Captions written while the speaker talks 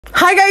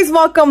Hi guys,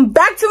 welcome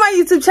back to my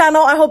YouTube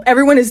channel. I hope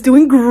everyone is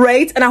doing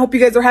great and I hope you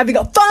guys are having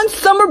a fun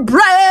summer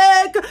break.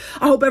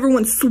 I hope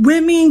everyone's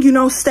swimming, you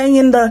know, staying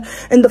in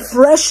the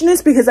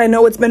freshness because I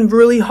know it's been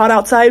really hot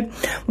outside.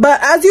 But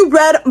as you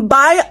read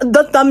by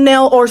the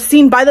thumbnail or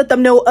seen by the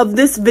thumbnail of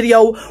this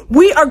video,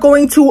 we are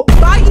going to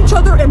buy each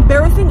other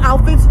embarrassing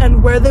outfits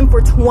and wear them for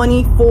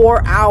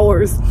 24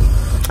 hours.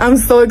 I'm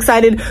so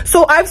excited.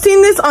 So I've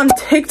seen this on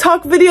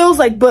TikTok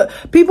videos, but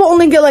people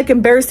only get like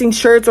embarrassing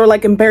shirts or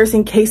like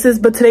embarrassing cases,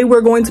 but today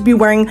we're going to be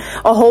wearing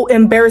a whole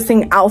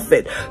embarrassing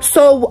outfit.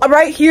 So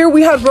right here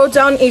we have wrote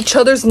down each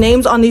other's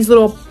names on these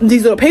little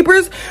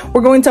papers.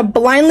 We're going to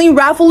blindly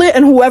raffle it,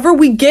 and whoever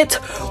we get,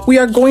 we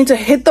are going to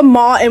hit the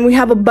mall, and we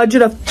have a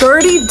budget of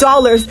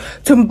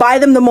 $30 to buy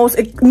them the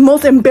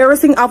most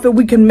embarrassing outfit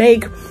we can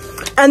make.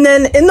 And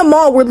then in the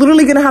mall, we're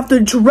literally gonna have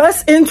to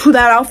dress into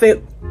that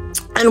outfit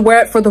and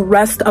wear it for the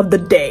rest of the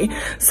day.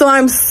 So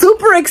I'm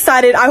super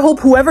excited. I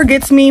hope whoever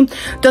gets me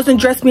doesn't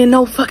dress me in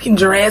no fucking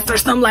dress or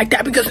something like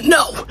that, because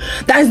no,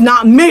 that is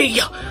not me.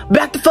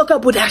 Back the fuck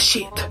up with that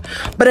shit.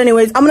 But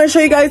anyways, I'm gonna show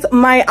you guys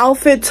my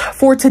outfit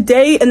for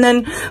today, and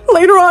then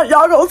later on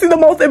y'all gonna see the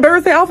most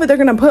embarrassing outfit they're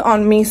gonna put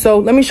on me. So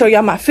let me show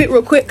y'all my fit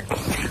real quick.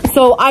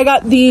 So I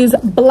got these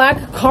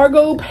black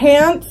cargo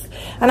pants,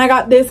 and I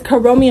got this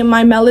Karomi and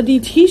My Melody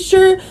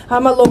t-shirt. I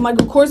have my little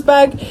Michael Kors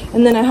bag,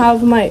 and then I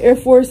have my Air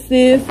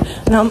Forces,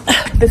 and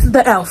this is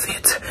the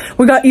outfit.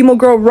 We got emo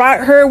girl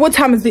right here. What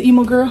time is it,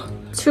 emo girl?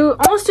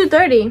 Almost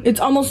 2:30. It's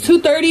almost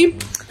 2:30,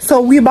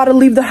 so we about to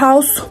leave the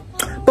house.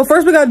 But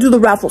first we gotta do the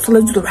raffle, so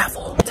let's do the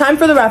raffle. Time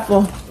for the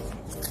raffle.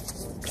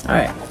 All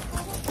right.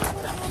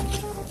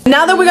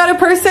 Now that we got a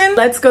person,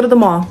 let's go to the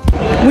mall.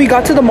 We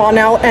got to the mall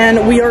now,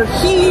 and we are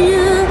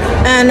here.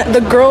 And the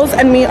girls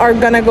and me are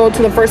gonna go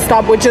to the first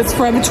stop, which is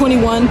Forever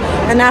 21.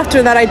 And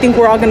after that, I think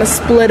we're all gonna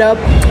split up.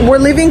 We're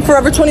leaving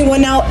Forever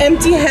 21 now,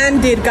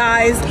 empty-handed,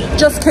 guys.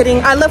 Just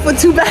kidding. I left with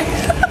 2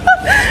 bags.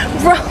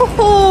 Bro,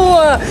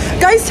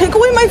 guys, take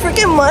away my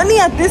freaking money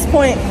at this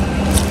point.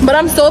 But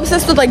I'm so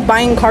obsessed with like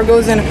buying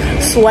cargos and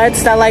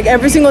sweats that like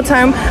every single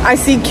time I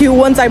see cute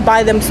ones, I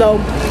buy them.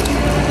 So,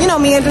 you know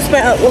me, I just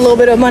spent a little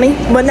bit of money.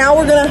 But now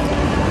we're gonna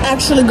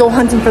actually go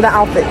hunting for the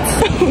outfits.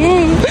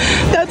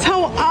 That's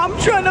how I'm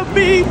trying to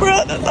be,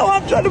 bro. That's how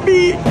I'm trying to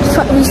be.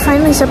 We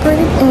finally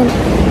separated, and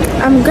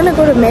I'm gonna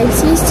go to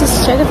Macy's to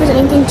check if there's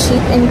anything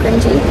cheap and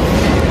cringy.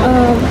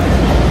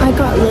 I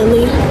got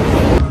Lily.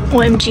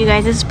 OMG,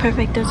 guys, this is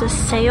perfect. There's a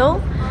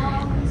sale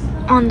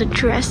on the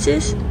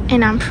dresses,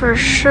 and I'm for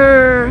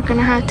sure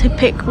gonna have to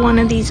pick one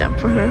of these up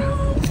for her.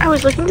 I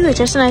was looking through the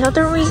dresses, and I thought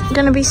they were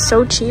gonna be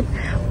so cheap,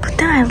 but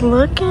then I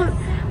look at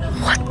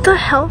what the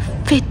hell,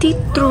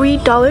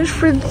 $53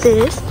 for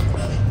this?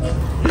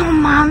 No,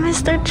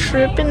 mames, they're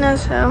tripping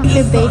as hell.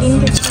 Debating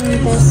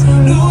between this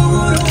one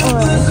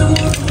or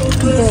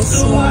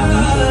this one.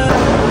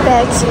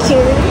 Bag's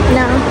cute.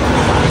 No,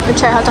 we'll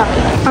try hot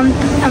topic.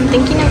 I'm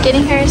thinking of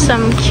getting her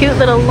some cute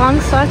little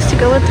long socks to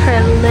go with her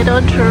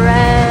little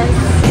dress.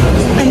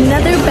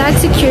 Another bag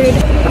secured.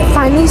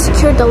 Finally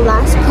secured the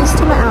last piece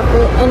to my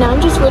outfit, and now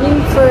I'm just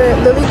waiting for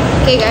Lily.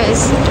 Okay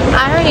guys,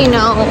 I already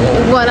know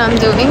what I'm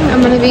doing.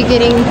 I'm gonna be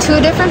getting 2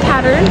 different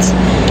patterns,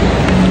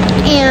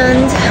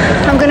 and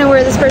I'm gonna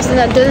wear this person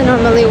that doesn't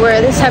normally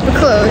wear this type of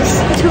clothes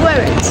to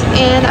wear it,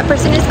 and that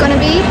person is gonna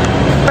be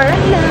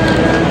Berna.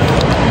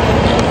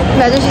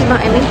 Imagine she's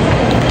behind me.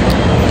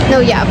 No,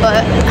 yeah,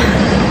 but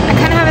I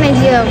kind of have an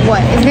idea of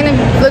what. It's gonna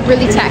look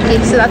really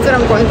tacky, so that's what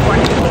I'm going for.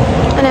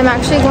 And I'm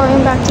actually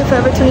going back to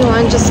Forever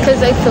 21 just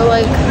because I feel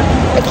like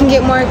I can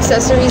get more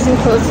accessories and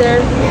clothes there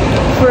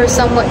for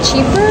somewhat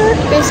cheaper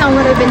based on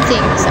what I've been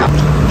seeing. So,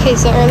 okay,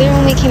 so earlier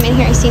when we came in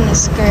here, I seen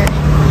this skirt.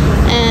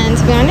 And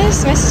to be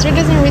honest, my sister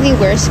doesn't really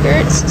wear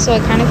skirts, so I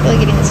kind of feel like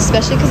getting this,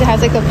 especially because it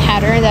has like a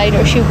pattern that I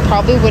know she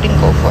probably wouldn't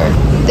go for.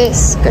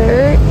 This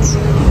skirt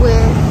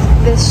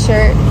with this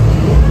shirt,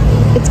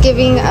 it's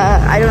giving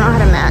I don't know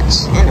how to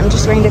match, and I'm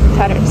just wearing different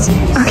patterns.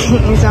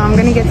 Okay, so I'm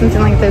gonna get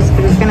something like this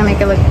because it's gonna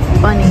make it look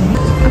funny.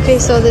 Okay,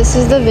 so this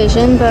is the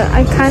vision, but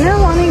I kind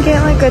of want to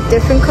get like a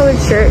different colored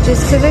shirt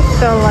just because I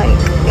feel like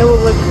it will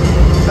look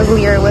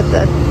uglier with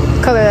the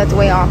color that's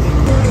way off.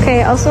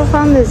 Okay, I also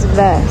found this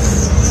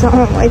vest, so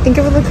I think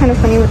it would look kind of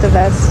funny with the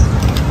vest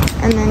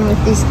and then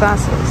with these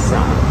glasses.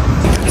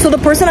 So the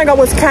person I got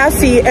was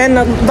Cassie, and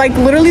like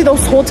literally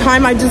this whole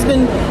time I just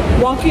been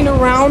walking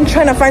around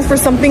trying to find for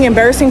something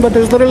embarrassing, but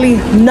there's literally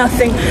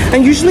nothing.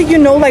 And usually, you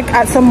know, like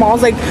at some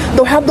malls, like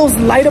they'll have those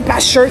light up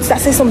ass shirts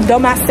that say some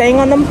dumbass saying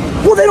on them.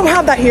 Well, they don't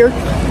have that here.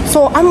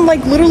 So I'm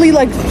like literally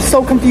like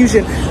so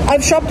confusion.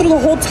 I've shopped through the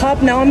whole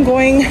top. Now I'm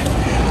going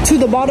to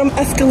the bottom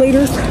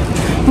escalators.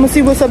 I'm gonna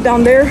see what's up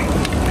down there.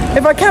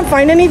 If I can't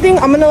find anything,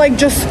 I'm gonna like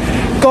just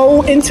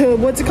go into,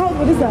 what's it called?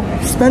 What is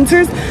that?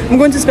 Spencer's? I'm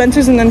going to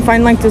Spencer's and then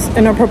find like this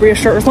inappropriate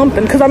shirt or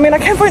something. Cause I mean, I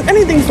can't find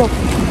anything, so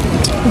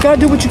you gotta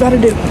do what you gotta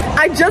do.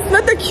 I just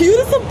met the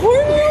cutest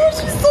apartment.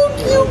 She's so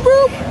cute,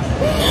 bro.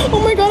 Oh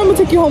my god, I'm gonna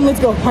take you home. Let's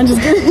go. I'm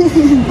just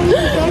kidding.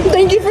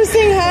 Thank you for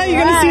saying hi.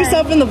 You're gonna see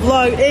yourself in the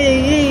vlog.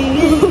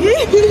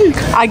 Hey.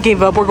 I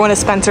gave up. We're going to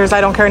Spencer's.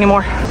 I don't care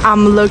anymore.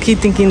 I'm low-key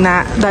thinking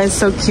that is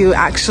so cute,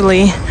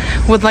 actually,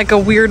 with like a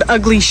weird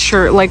ugly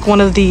shirt, like one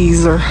of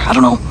these, or I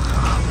don't know.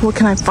 What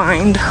can I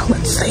find?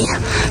 Let's see.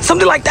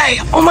 Something like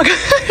that. Oh my god.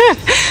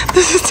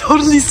 This is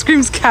totally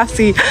screams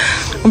Cassie.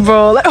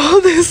 Bro, like,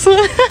 oh, this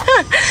one.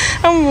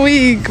 I'm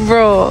weak,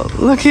 bro.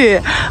 Look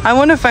here. I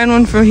want to find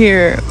one from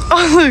here.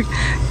 Oh, look.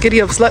 Giddy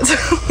up, sluts.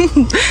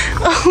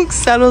 Oh,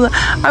 settle.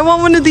 I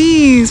want one of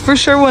these. For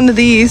sure, one of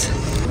these.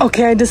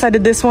 Okay, I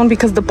decided this one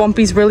because the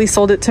bumpies really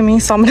sold it to me.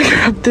 So I'm gonna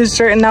grab this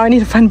shirt and now I need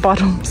to find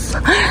bottoms.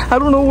 I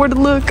don't know where to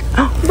look.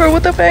 Bro,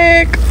 what the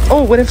heck?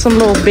 Oh, what if some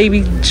little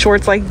baby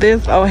shorts like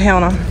this? Oh,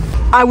 hell no.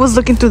 I was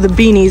looking through the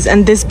beanies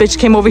and this bitch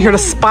came over here to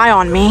spy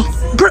on me.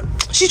 Bro,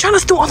 she's trying to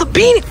steal all the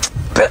beanies.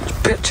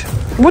 Bitch.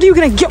 What are you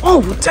gonna get?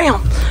 Oh,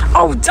 damn.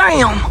 Oh,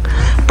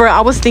 damn. Bro,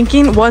 I was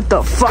thinking, what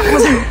the fuck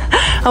was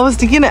I was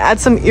thinking to add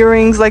some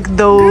earrings like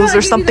those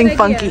or something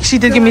funky. She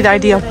did give me the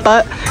idea,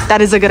 but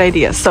that is a good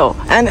idea. So,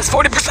 and it's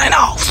 40%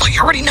 off, so you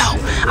already know.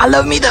 I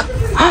love me the...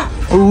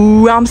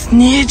 Ooh, I'm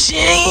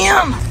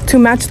snitching. To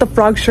match the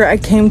frog shirt, I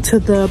came to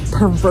the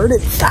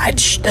perverted side,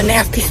 the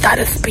nasty side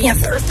of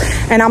Spencer's.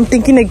 And I'm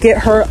thinking to get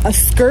her a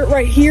skirt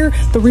right here.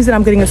 The reason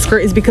I'm getting a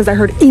skirt is because I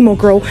heard Emo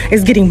Girl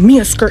is getting me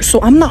a skirt.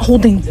 So I'm not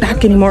holding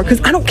back anymore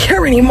because I don't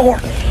care anymore.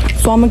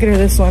 So I'm gonna get her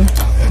this one.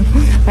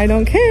 I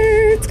don't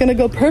care. It's gonna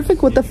go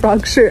perfect with the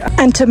frog shirt.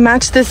 And to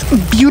match this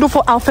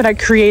beautiful outfit I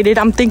created,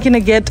 I'm thinking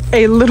to get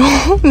a little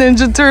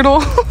Ninja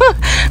Turtle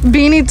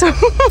beanie to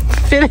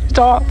fit it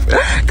off,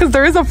 because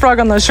there is a frog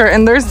on the shirt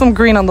and there's some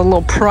green on the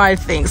little pride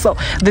thing. So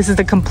this is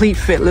the complete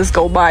fit. Let's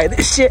go buy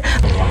this shit.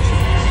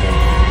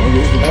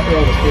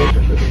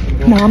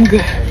 No, I'm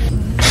good.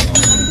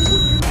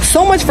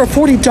 So much for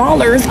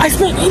 $40. I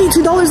spent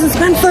 $82 at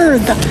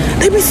Spencer's.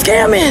 They be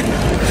scamming.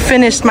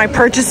 Finished my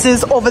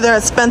purchases over there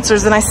at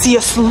Spencer's and I see a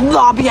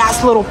slobby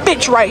ass little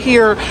bitch right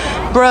here.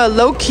 Bruh,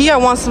 low key, I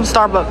want some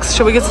Starbucks.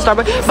 Should we get some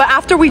Starbucks? But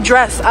after we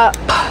dress up.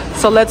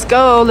 So let's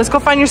go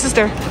find your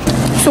sister.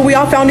 So we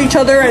all found each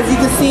other. As you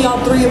can see, all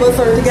three of us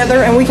are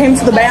together and we came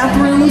to the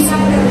bathrooms.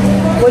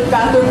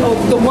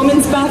 The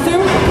woman's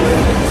bathroom.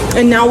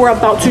 And now we're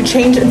about to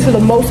change into the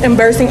most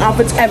embarrassing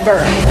outfits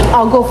ever.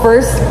 I'll go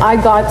first. I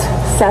got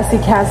Sassy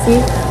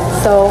Cassie.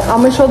 So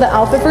I'm gonna show the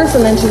outfit first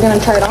and then she's gonna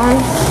try it on.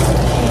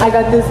 I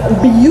got this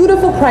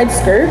beautiful pride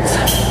skirt.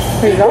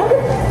 Here you go.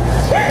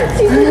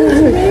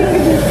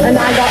 And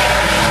I got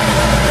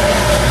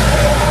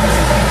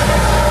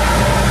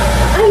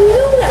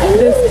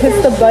this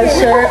Kiss the Butt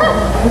shirt.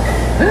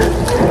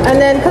 And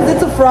then, because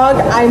it's a frog,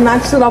 I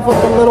matched it off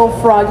with a little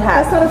frog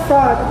hat. That's not a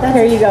frog.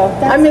 Here you go.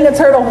 I mean a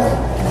turtle.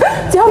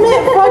 Damn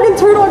it, frog and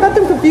turtle, I got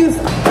them confused.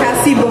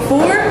 Cassie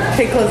before,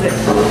 okay, close it.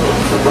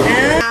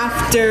 And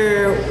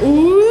after.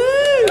 Ooh.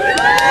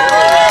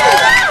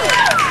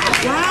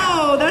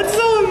 Wow, that's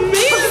so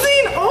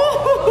amazing.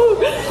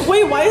 Oh,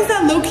 wait, why is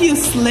that low-key a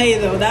sleigh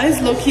though? That is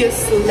low-key a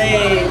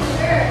sleigh.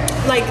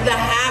 Like the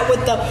hat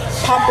with the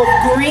pop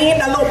of green,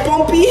 that little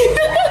bumpy.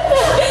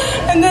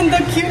 And then the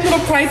cute little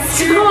price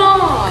skirt.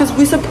 Because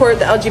we support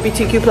the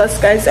LGBTQ plus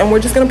guys, and we're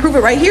just gonna prove it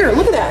right here.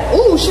 Look at that.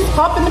 Ooh, she's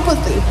popping the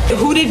pussy.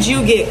 Who did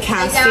you get,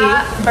 Cassie? I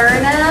got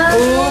Berna.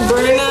 Ooh,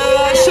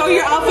 Berna. Show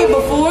your outfit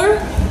before.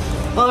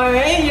 All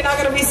right, you're not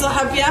gonna be so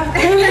happy after.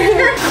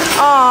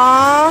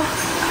 Aww.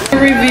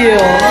 Reveal.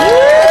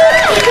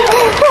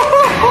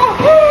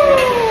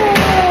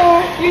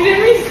 You did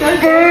me so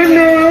good.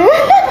 Berna.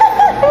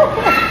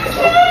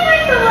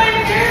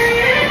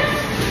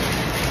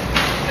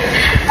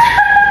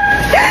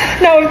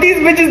 No, if these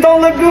bitches don't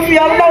look goofy,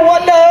 I don't know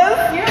what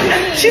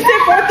does. She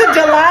said 4th of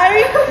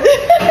July.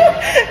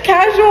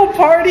 Casual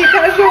party,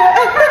 casual.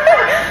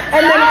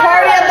 And then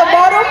party at the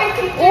bottom.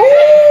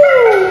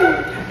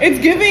 Ooh. It's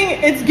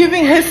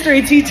giving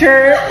history,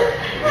 teacher.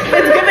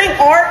 It's giving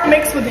art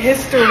mixed with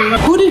history.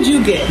 Who did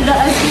you get? The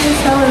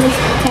ugliest girl in this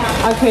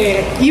town.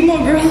 Okay, Emo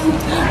Girl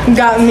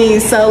got me,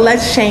 so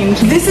let's change.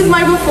 This is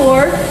my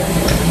before.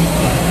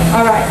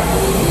 All right.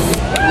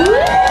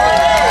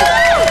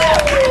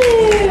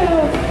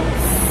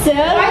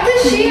 Why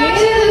does she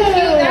actually look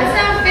cute? That's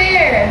not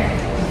fair.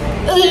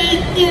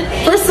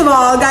 First of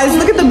all, guys,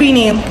 look at the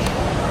beanie.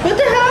 What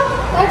the hell?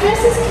 That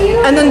dress is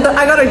cute. And then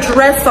I got a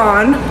dress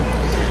on.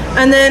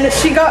 And then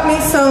she got me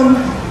some,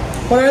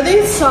 what are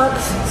these?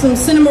 Socks. Some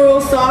cinnamon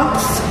roll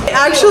socks.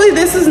 Actually,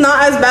 this is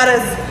not as bad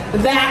as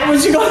that.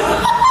 What you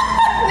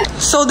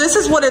got? So this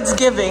is what it's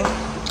giving.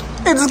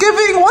 It's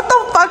giving, what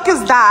the fuck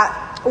is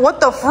that? What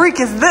the freak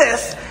is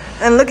this?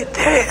 And look at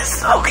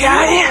this,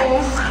 okay?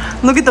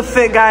 Look at the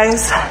fit,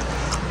 guys.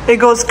 It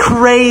goes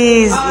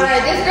crazy.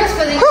 Alright, this girl's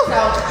feeling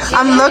herself.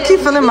 I'm low-key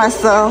feeling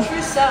myself.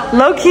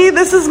 Low-key,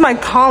 this is my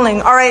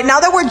calling. Alright, now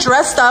that we're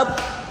dressed up,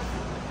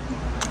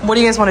 what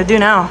do you guys want to do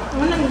now?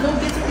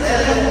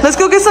 Let's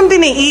go get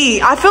something to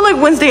eat. I feel like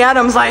Wednesday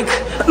Addams, like,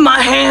 my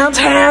hands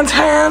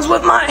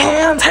with my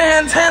hands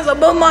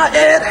above my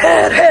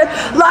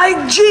head,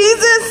 like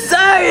Jesus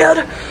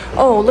said.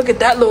 Oh, look at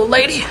that little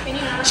lady.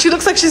 She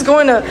looks like she's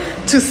going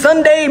to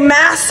Sunday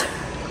mass,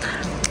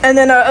 and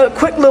then a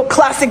quick little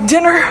classic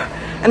dinner,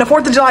 and a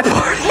 4th of July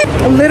party.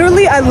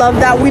 Literally, I love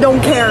that we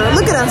don't care.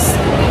 Look at us.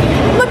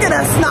 Look at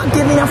us not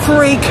giving a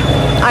freak.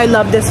 I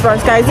love this for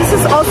us, guys. This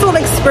is also an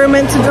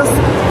experiment to just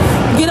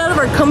get out of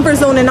our comfort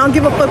zone and not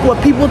give a fuck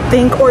what people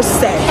think or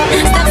say.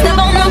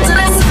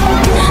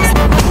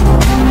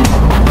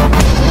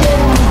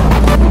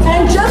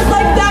 And just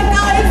like that,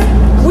 guys,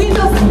 we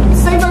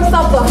just saved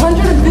ourselves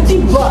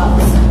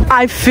 $150.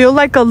 I feel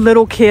like a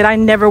little kid. I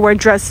never wear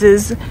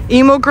dresses.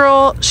 Emo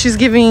girl, she's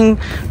giving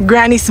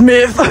Granny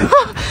Smith.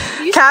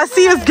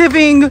 Cassie is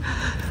giving,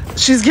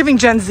 she's giving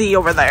Gen Z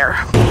over there.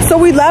 So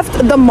we left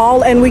the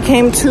mall and we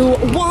came to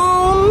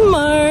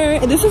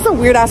Walmart. This is a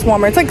weird ass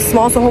Walmart. It's like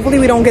small, so hopefully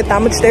we don't get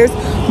that much stairs.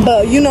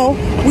 But you know,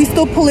 we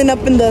still pulling up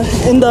in the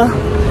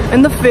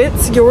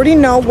fits. You already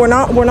know we're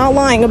not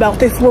lying about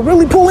this. We're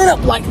really pulling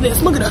up like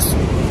this. Look at us.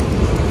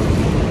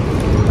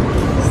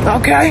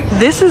 Okay.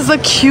 This is a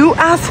cute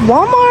ass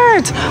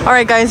Walmart. All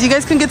right, guys, you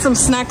guys can get some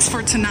snacks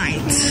for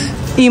tonight.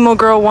 Emo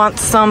girl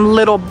wants some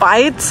little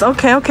bites.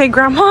 Okay,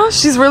 grandma.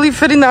 She's really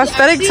fitting the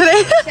aesthetic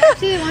today. She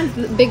actually wants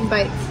big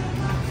bites.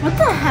 What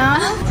the hell?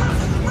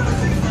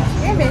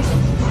 You're embarrassing.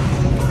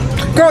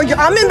 Girl,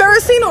 I'm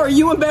embarrassing or are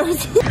you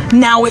embarrassing?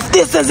 Now, if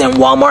this isn't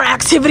Walmart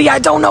activity, I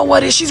don't know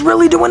what is. She's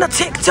really doing a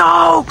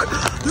TikTok.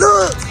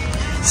 Look,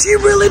 she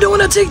really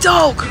doing a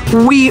TikTok.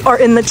 We are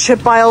in the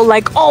chip aisle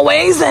like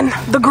always, and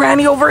the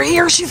granny over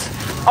here, she's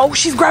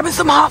grabbing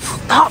some hot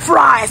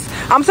fries.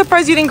 I'm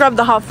surprised you didn't grab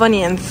the hot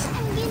Funyuns.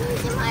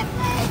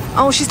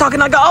 Oh, she's talking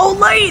like an old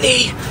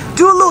lady.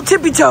 Do a little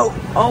tippy toe.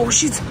 Oh,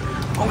 she's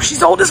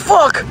old as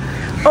fuck.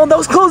 Oh,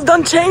 those clothes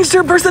done changed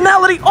her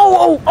personality.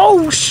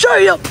 Oh,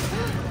 shit.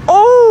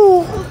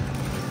 Oh,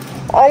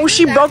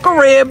 she broke a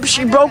rib.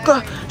 She broke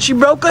a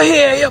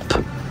hip.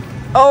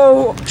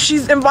 Oh,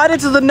 she's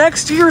invited to the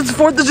next year's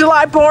 4th of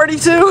July party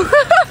too.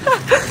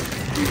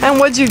 And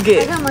what'd you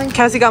get?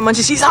 Cassie got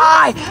munchies. She's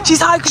high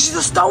because she's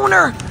a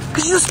stoner.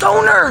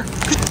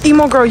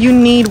 Emo girl, you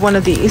need one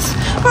of these.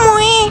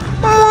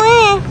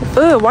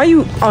 Why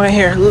you? Oh,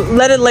 here,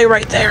 let it lay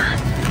right there.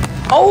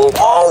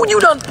 Oh, you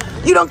done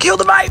killed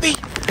the baby.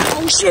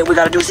 Oh shit, we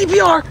gotta do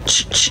CPR.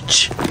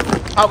 Shh.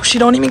 Oh, she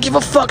don't even give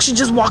a fuck. She's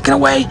just walking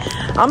away.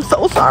 I'm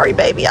so sorry,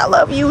 baby. I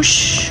love you.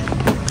 Shh.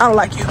 I don't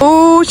like you.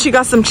 Oh, she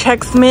got some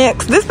Chex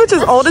Mix. This bitch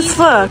is old as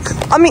fuck.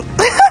 I mean,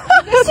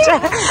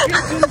 Chex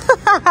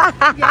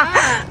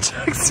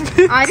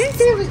Mix. I didn't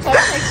see it was Chex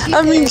Mix.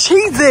 I mean,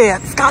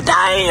 Cheez-Its.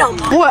 Goddamn.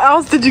 What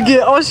else did you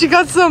get? Oh, she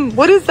got some.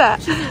 What is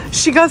that?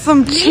 She got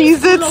some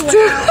Cheez-Its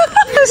too.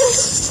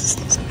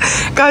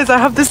 Guys, I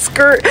have this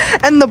skirt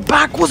and the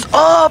back was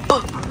up.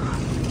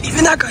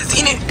 Even that guy's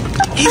seen it.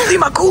 He see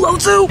my culo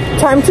too.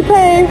 Time to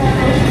pay.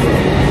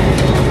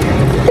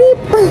 Beep.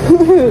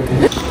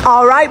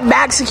 All right,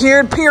 bag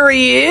secured,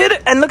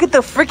 period. And look at the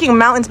freaking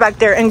mountains back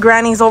there. And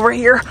Granny's over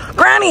here.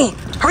 Granny,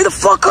 hurry the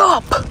fuck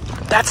up.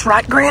 That's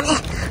right, Granny.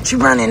 She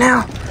running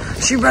now.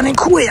 She running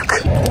quick.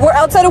 We're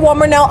outside of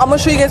Walmart now. I'm gonna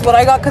show you guys what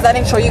I got because I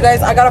didn't show you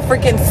guys. I got a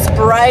freaking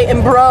Sprite,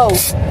 and bro,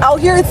 out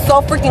here it's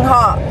so freaking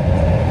hot.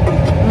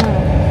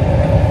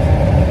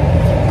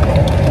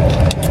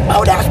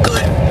 Oh, that's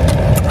good.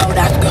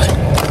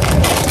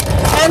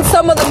 And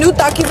some of the new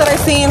Takis that I've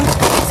seen,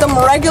 some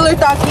regular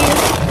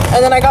Takis,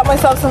 and then I got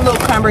myself some little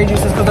cranberry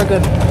juices because they're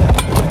good.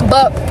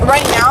 But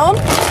right now,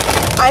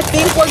 I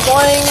think we're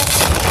going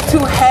to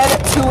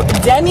head to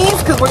Denny's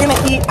because we're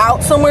gonna eat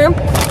out somewhere,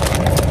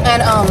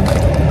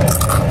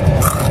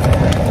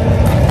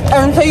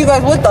 and tell you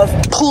guys with us.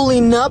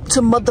 Pulling up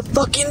to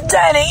motherfucking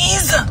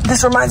Denny's.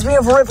 This reminds me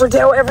of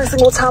Riverdale every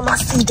single time I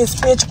see this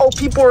bitch. Oh,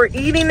 people are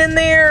eating in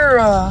there.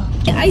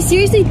 I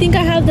seriously think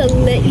I have the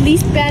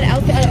least bad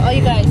outfit out of all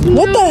you guys.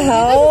 What the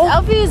hell? This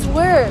outfit is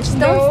worse.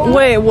 No.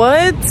 Wait,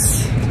 what?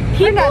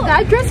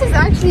 That dress is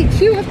actually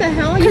cute. What the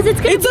hell? Because it's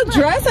a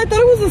dress? I thought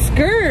it was a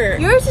skirt.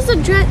 Yours is a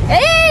dress.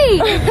 Hey!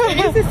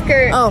 It is a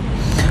skirt. Oh.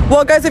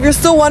 Well, guys, if you're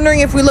still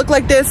wondering if we look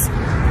like this,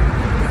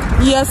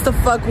 yes, the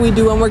fuck we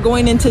do. And we're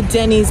going into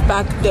Denny's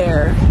back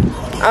there.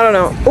 I don't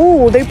know.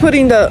 Oh, they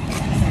putting the...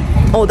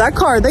 Oh, that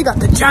car, they got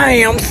the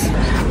jams.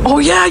 Oh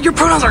yeah, your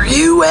pronouns are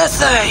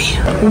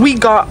USA. We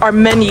got our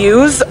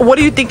menus. What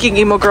are you thinking,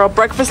 emo girl?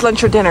 Breakfast,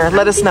 lunch, or dinner?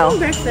 Let us know.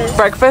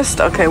 Breakfast?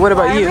 Okay, what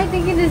about you? I'm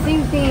thinking the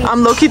same thing.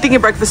 I'm low-key thinking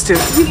breakfast too.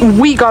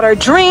 We got our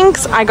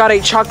drinks. I got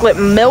a chocolate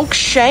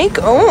milkshake.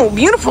 Oh,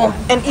 beautiful.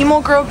 And emo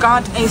girl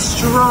got a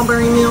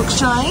strawberry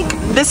milkshake.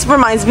 This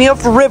reminds me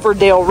of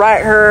Riverdale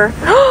right here.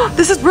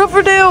 This is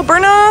Riverdale,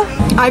 Berna.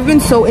 I've been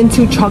so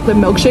into chocolate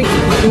milkshake.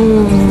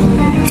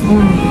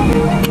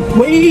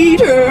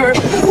 Waiter.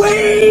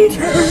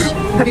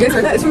 Have you guys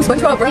heard that? It's from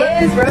SpongeBob, bro.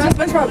 Yes, bro. It's from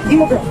SpongeBob.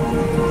 Emo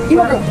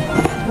girl.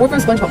 We're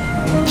from SpongeBob.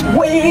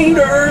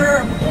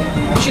 Waiter.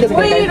 She doesn't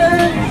get it.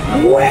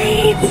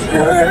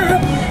 Waiter.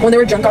 When they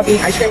were drunk off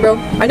eating ice cream, bro.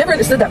 I never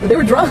understood that, but they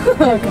were drunk.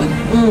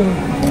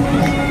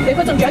 They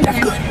put some junk in.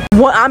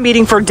 What I'm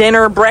eating for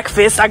dinner,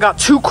 breakfast, I got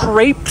 2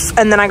 crepes,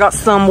 and then I got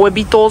some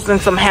huevitos and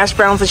some hash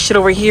browns and shit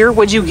over here.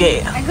 What'd you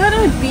get? I got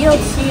a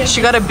BLT.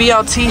 She got a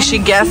BLT, she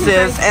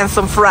guesses, and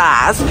some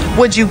fries.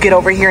 What'd you get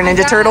over here,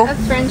 Ninja Turtle? A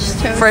French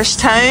toast. Fresh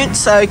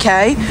toast,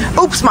 okay.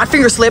 Oops, my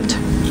finger slipped.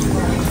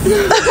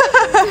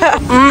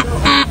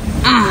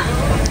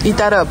 Eat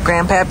that up,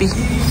 Grandpappy.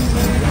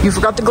 You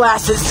forgot the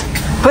glasses.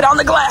 Put on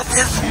the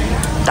glasses.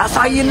 That's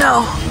how you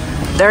know.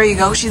 There you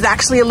go. She's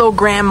actually a little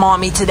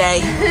grandmommy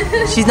today.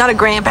 She's not a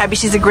grandpappy,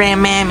 she's a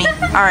grandmammy.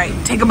 All right,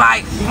 take a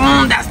bite.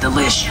 That's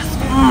delicious.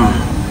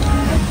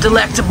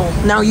 Delectable.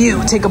 Now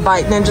you take a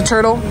bite, Ninja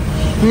Turtle.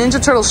 Ninja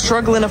Turtle's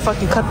struggling to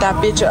fucking cut that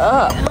bitch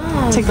up.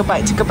 Take a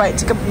bite, take a bite,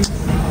 take a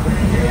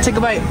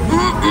bite.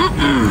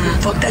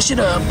 Fuck that shit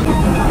up.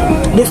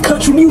 This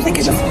country music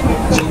is just...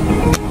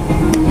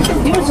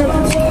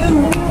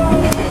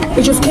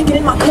 It's just kicking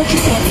in my country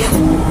stance.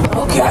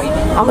 Okay,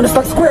 I'm gonna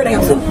start square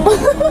dancing.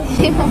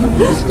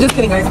 Just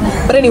kidding, guys.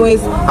 But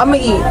anyways, I'm gonna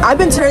eat. I've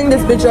been tearing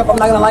this bitch up, I'm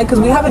not gonna lie,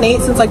 because we haven't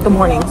ate since like the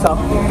morning, so.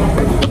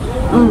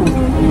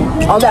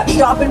 All that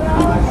shopping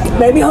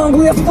made me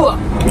hungry as fuck.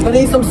 I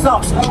need some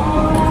sausage.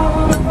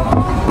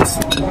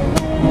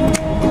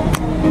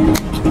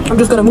 I'm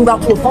just gonna move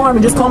out to a farm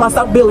and just call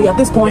myself Billy at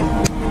this point.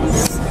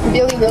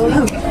 Billy.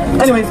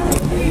 Anyways,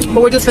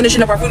 but we're just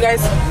finishing up our food,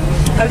 guys.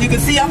 As you can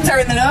see, I'm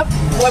tearing it up.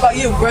 What about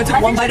you? Girl, I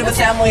took 1 bite of a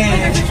sandwich.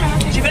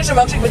 She finished her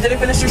milkshake, but didn't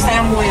finish her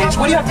sandwich.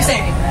 What do you have to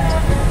say?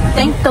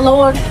 Thank the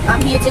Lord,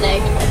 I'm here today.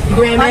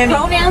 My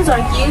pronouns are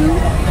you,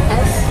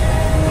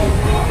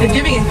 S. It's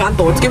giving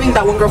Encanto. It's giving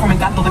that one girl from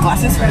Encanto the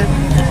glasses.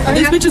 And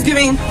this bitch is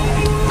giving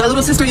that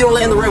little sister you don't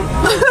let in the room.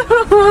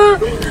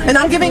 And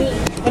I'm giving,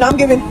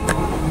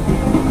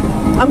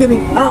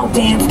 oh,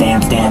 dance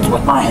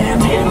with my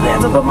hands,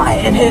 dance with my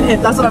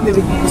hand. That's what I'm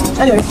giving.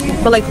 Anyway,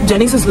 but like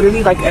Jenny's is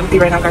literally like empty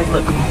right now, guys.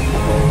 Look,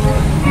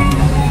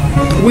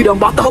 we done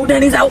bought the whole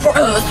Denny's out for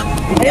us.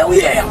 Hell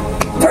yeah!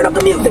 Turn up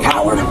the music,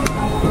 Howard.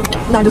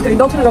 No, just kidding.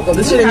 Don't turn it up though.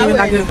 This shit ain't even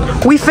that good.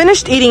 We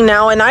finished eating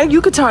now, and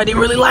you could tell I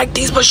didn't really like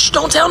these, but shh,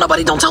 don't tell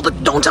nobody. Don't tell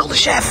the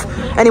chef.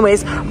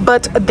 Anyways,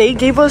 but they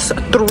gave us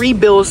 3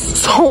 bills,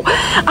 so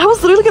I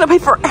was literally gonna pay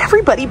for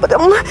everybody, but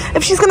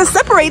if she's gonna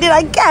separate it,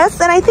 I guess.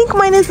 And I think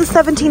mine is the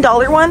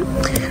 $17 one.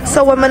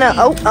 So I'm gonna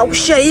oh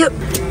shit.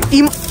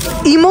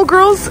 Emo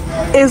Girls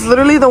is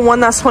literally the one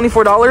that's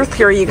 $24.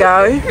 Here you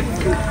go.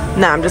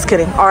 Nah, I'm just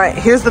kidding. All right,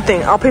 here's the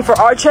thing. I'll pay for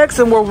our checks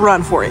and we'll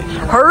run for it.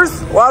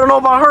 Hers? Well, I don't know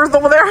about hers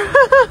over there.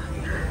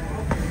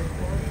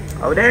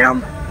 Oh,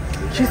 damn.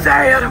 She's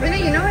sad. Really,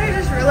 you know what I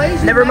just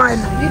realized? Never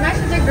mind. You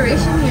matched the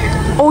decoration here.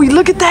 Oh,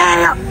 look at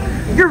that.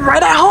 You're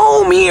right at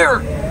home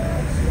here.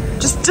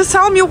 Just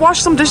tell them you'll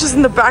wash some dishes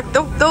in the back.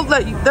 They'll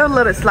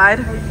let it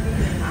slide.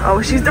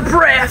 Oh, she's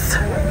depressed.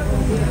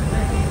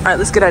 All right,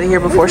 let's get out of here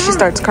before she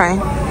starts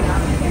crying.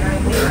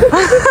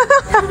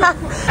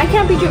 I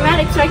can't be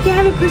dramatic, so I can't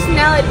have a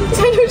personality.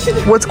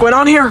 What's going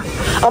on here?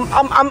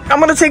 I'm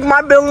gonna take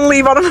my bill and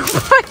leave. I don't know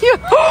about you.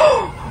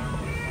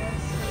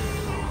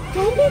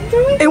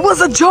 It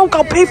was a joke.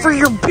 I'll pay for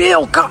your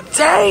bill. God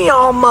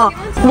damn.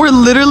 We're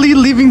literally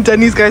leaving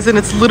Denny's, guys, and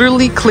it's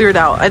literally cleared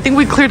out. I think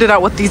we cleared it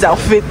out with these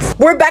outfits.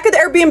 We're back at the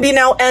Airbnb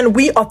now, and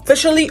we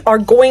officially are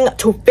going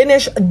to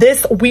finish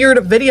this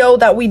weird video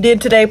that we did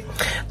today.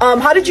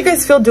 How did you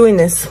guys feel doing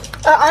this?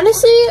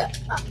 Honestly,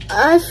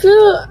 I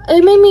feel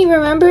it made me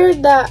remember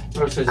that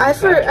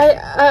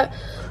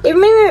it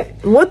made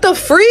me. What the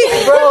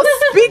freak, bro?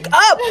 Speak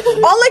up.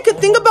 All I could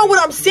think about when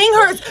I'm seeing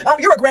her is,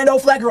 you're a grand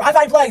old flag girl. I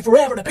fight flag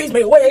forever to peace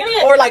me away.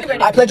 Or like,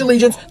 I pledge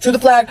allegiance to the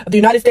flag of the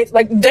United States.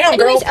 Like, damn,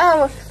 girl.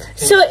 Anyways,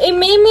 so it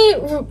made me.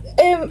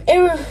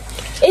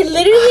 It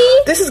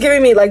literally. This is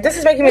giving me like. This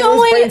is making me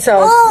lose brain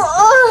cells.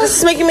 This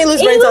is making me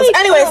lose brain cells.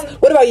 Anyways,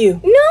 what about you?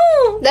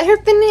 No, let her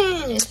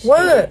finish.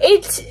 What?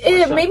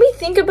 It made me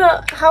think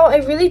about how I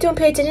really don't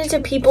pay attention to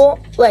people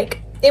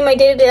like in my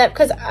day-to-day life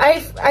because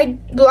I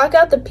block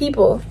out the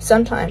people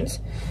sometimes.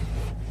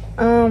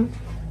 But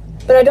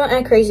I don't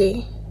act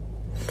crazy.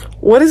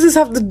 What does this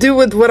have to do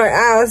with what I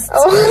asked?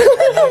 Oh.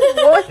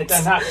 What?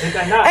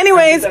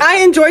 Anyways, I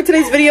enjoyed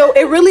today's video.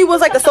 It really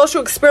was like a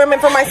social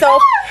experiment for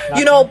myself,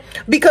 you know,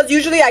 because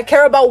usually I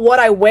care about what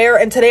I wear,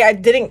 and today I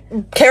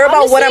didn't care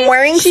about what I'm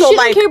wearing. She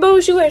shouldn't care about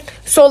what she wears.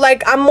 So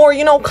like I'm more,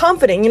 you know,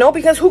 confident, you know,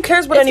 because who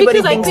cares what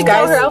anybody thinks,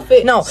 guys? Her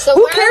outfit. No, so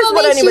who cares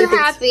what anybody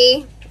thinks?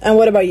 Happy? And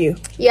what about you?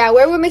 Yeah,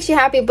 wear what makes you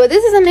happy, but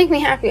this doesn't make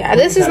me happy.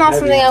 This is not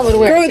something I would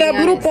wear. Girl, that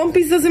little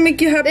pumpies doesn't make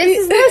you happy.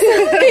 This is not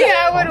something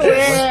I would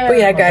wear. But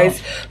yeah,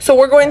 guys, so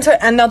we're going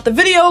to end out the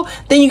video.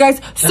 Thank you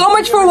guys so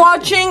much for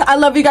watching. I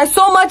love you guys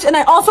so much, and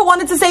I also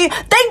wanted to say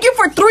thank you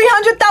for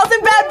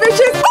 300,000 bad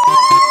bitches.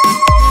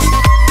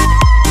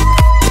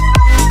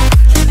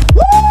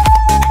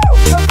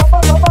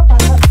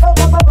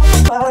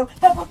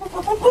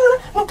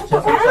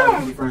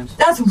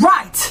 That's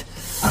right.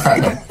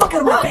 Get the fuck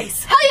out of my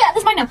face. Hell yeah,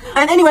 that's mine now.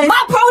 And anyways,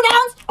 my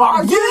pronouns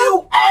are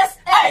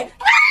USA.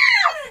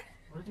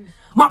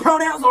 My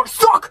pronouns are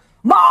suck.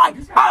 my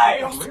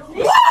ass.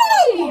 Woo!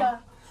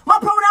 My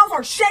pronouns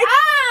are shake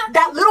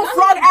that little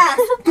frog ass.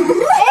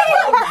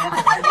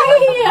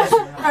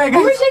 Alright,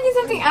 guys. We're shaking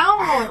something out.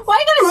 Why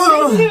you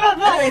gotta say about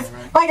that? Anyways,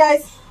 bye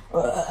guys.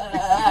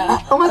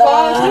 Oh my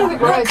gosh, this is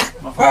gross.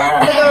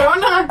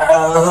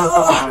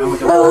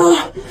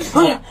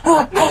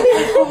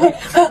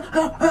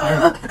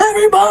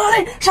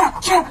 Everybody, shut.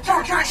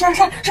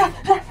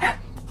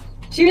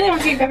 She really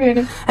wants to get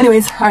copyrighted.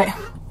 Anyways, alright.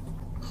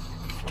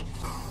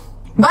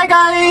 Bye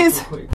guys.